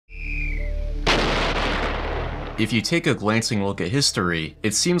If you take a glancing look at history,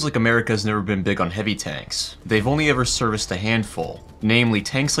 it seems like America has never been big on heavy tanks. They've only ever serviced a handful, namely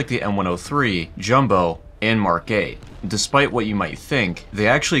tanks like the M103, Jumbo, and Mark 8. Despite what you might think, they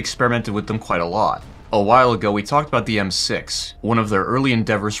actually experimented with them quite a lot. A while ago we talked about the M6, one of their early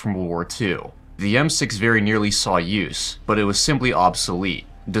endeavors from World War II. The M6 very nearly saw use, but it was simply obsolete.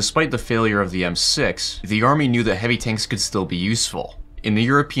 Despite the failure of the M6, the Army knew that heavy tanks could still be useful. In the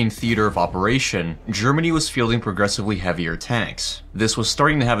European theater of operation, Germany was fielding progressively heavier tanks. This was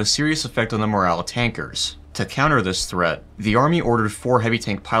starting to have a serious effect on the morale of tankers. To counter this threat, the Army ordered 4 heavy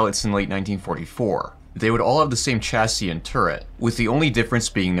tank pilots in late 1944. They would all have the same chassis and turret, with the only difference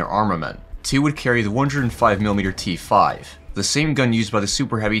being their armament. 2 would carry the 105mm T5, the same gun used by the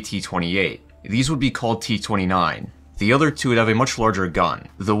super heavy T28. These would be called T29. The other 2 would have a much larger gun,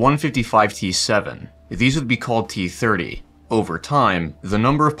 the 155 T7. These would be called T30. Over time, the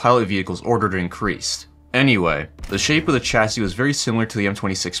number of pilot vehicles ordered increased. Anyway, the shape of the chassis was very similar to the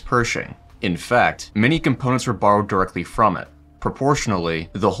M26 Pershing. In fact, many components were borrowed directly from it. Proportionally,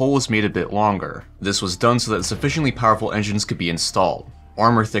 the hull was made a bit longer. This was done so that sufficiently powerful engines could be installed.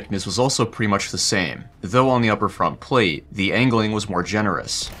 Armor thickness was also pretty much the same, though on the upper front plate, the angling was more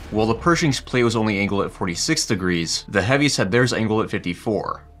generous. While the Pershing's plate was only angled at 46 degrees, the heavies had theirs angled at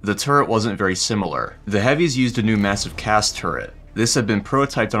 54. The turret wasn't very similar. The heavies used a new massive cast turret. This had been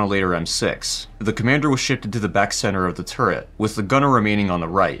prototyped on a later M6. The commander was shifted to the back center of the turret, with the gunner remaining on the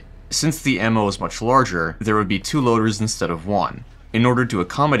right. Since the ammo was much larger, there would be 2 loaders instead of 1. In order to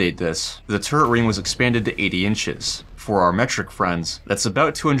accommodate this, the turret ring was expanded to 80 inches. For our metric friends, that's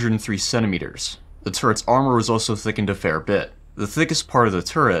about 203 centimeters. The turret's armor was also thickened a fair bit. The thickest part of the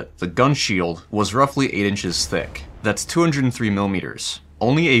turret, the gun shield, was roughly 8 inches thick. That's 203 millimeters.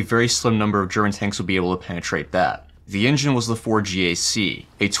 Only a very slim number of German tanks would be able to penetrate that. The engine was the Ford GAC,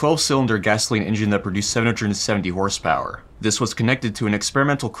 a 12-cylinder gasoline engine that produced 770 horsepower. This was connected to an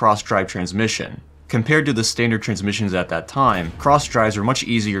experimental cross-drive transmission. Compared to the standard transmissions at that time, cross-drives were much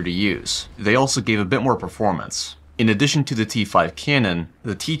easier to use. They also gave a bit more performance. In addition to the T5 cannon,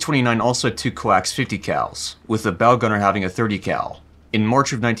 the T29 also had 2 coax 50 cals, with the bow gunner having a 30 cal. In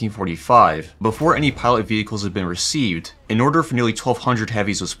March of 1945, before any pilot vehicles had been received, an order for nearly 1,200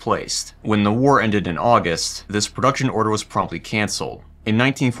 heavies was placed. When the war ended in August, this production order was promptly cancelled. In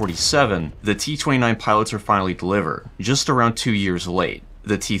 1947, the T29 pilots were finally delivered, just around 2 years late.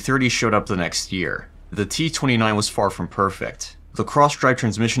 The T30 showed up the next year. The T29 was far from perfect. The cross-drive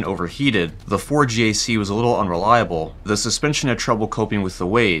transmission overheated, the Ford GAC was a little unreliable, the suspension had trouble coping with the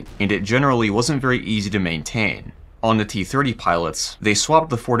weight, and it generally wasn't very easy to maintain. On the T30 pilots, they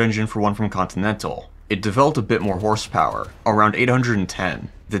swapped the Ford engine for one from Continental. It developed a bit more horsepower, around 810.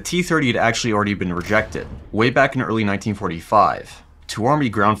 The T30 had actually already been rejected, way back in early 1945. To Army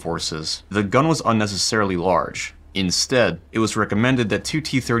ground forces, the gun was unnecessarily large. Instead, it was recommended that 2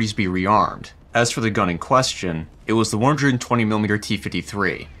 T30s be rearmed. As for the gun in question, it was the 120mm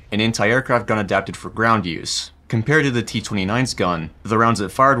T53, an anti-aircraft gun adapted for ground use. Compared to the T29's gun, the rounds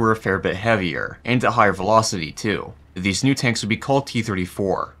it fired were a fair bit heavier, and at higher velocity too. These new tanks would be called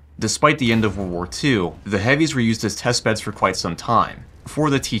T34. Despite the end of World War II, the heavies were used as testbeds for quite some time. For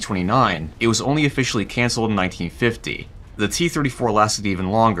the T29, it was only officially cancelled in 1950. The T34 lasted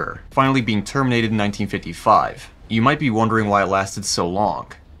even longer, finally being terminated in 1955. You might be wondering why it lasted so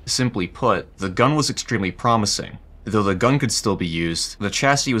long. Simply put, the gun was extremely promising. Though the gun could still be used, the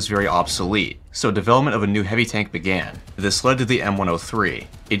chassis was very obsolete, so development of a new heavy tank began. This led to the M103.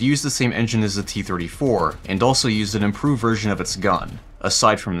 It used the same engine as the T34, and also used an improved version of its gun.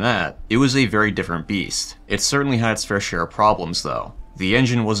 Aside from that, it was a very different beast. It certainly had its fair share of problems though. The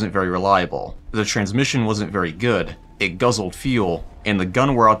engine wasn't very reliable, the transmission wasn't very good, it guzzled fuel, and the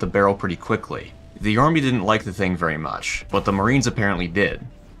gun wore out the barrel pretty quickly. The Army didn't like the thing very much, but the Marines apparently did.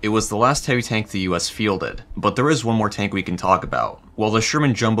 It was the last heavy tank the US fielded, but there is one more tank we can talk about. While the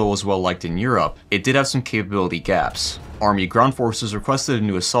Sherman Jumbo was well liked in Europe, it did have some capability gaps. Army ground forces requested a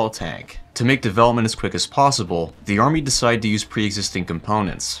new assault tank. To make development as quick as possible, the Army decided to use pre-existing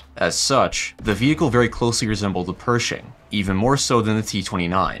components. As such, the vehicle very closely resembled the Pershing, even more so than the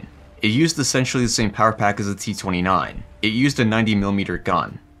T29. It used essentially the same power pack as the T29. It used a 90mm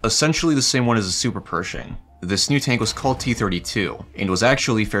gun, essentially the same one as the Super Pershing. This new tank was called T32, and was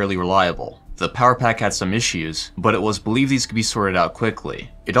actually fairly reliable. The power pack had some issues, but it was believed these could be sorted out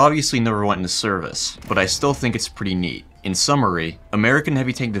quickly. It obviously never went into service, but I still think it's pretty neat. In summary, American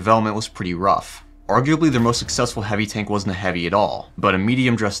heavy tank development was pretty rough. Arguably their most successful heavy tank wasn't a heavy at all, but a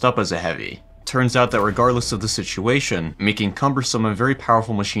medium dressed up as a heavy. Turns out that regardless of the situation, making cumbersome and very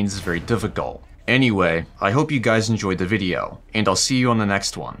powerful machines is very difficult. Anyway, I hope you guys enjoyed the video, and I'll see you on the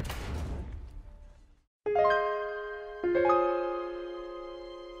next one.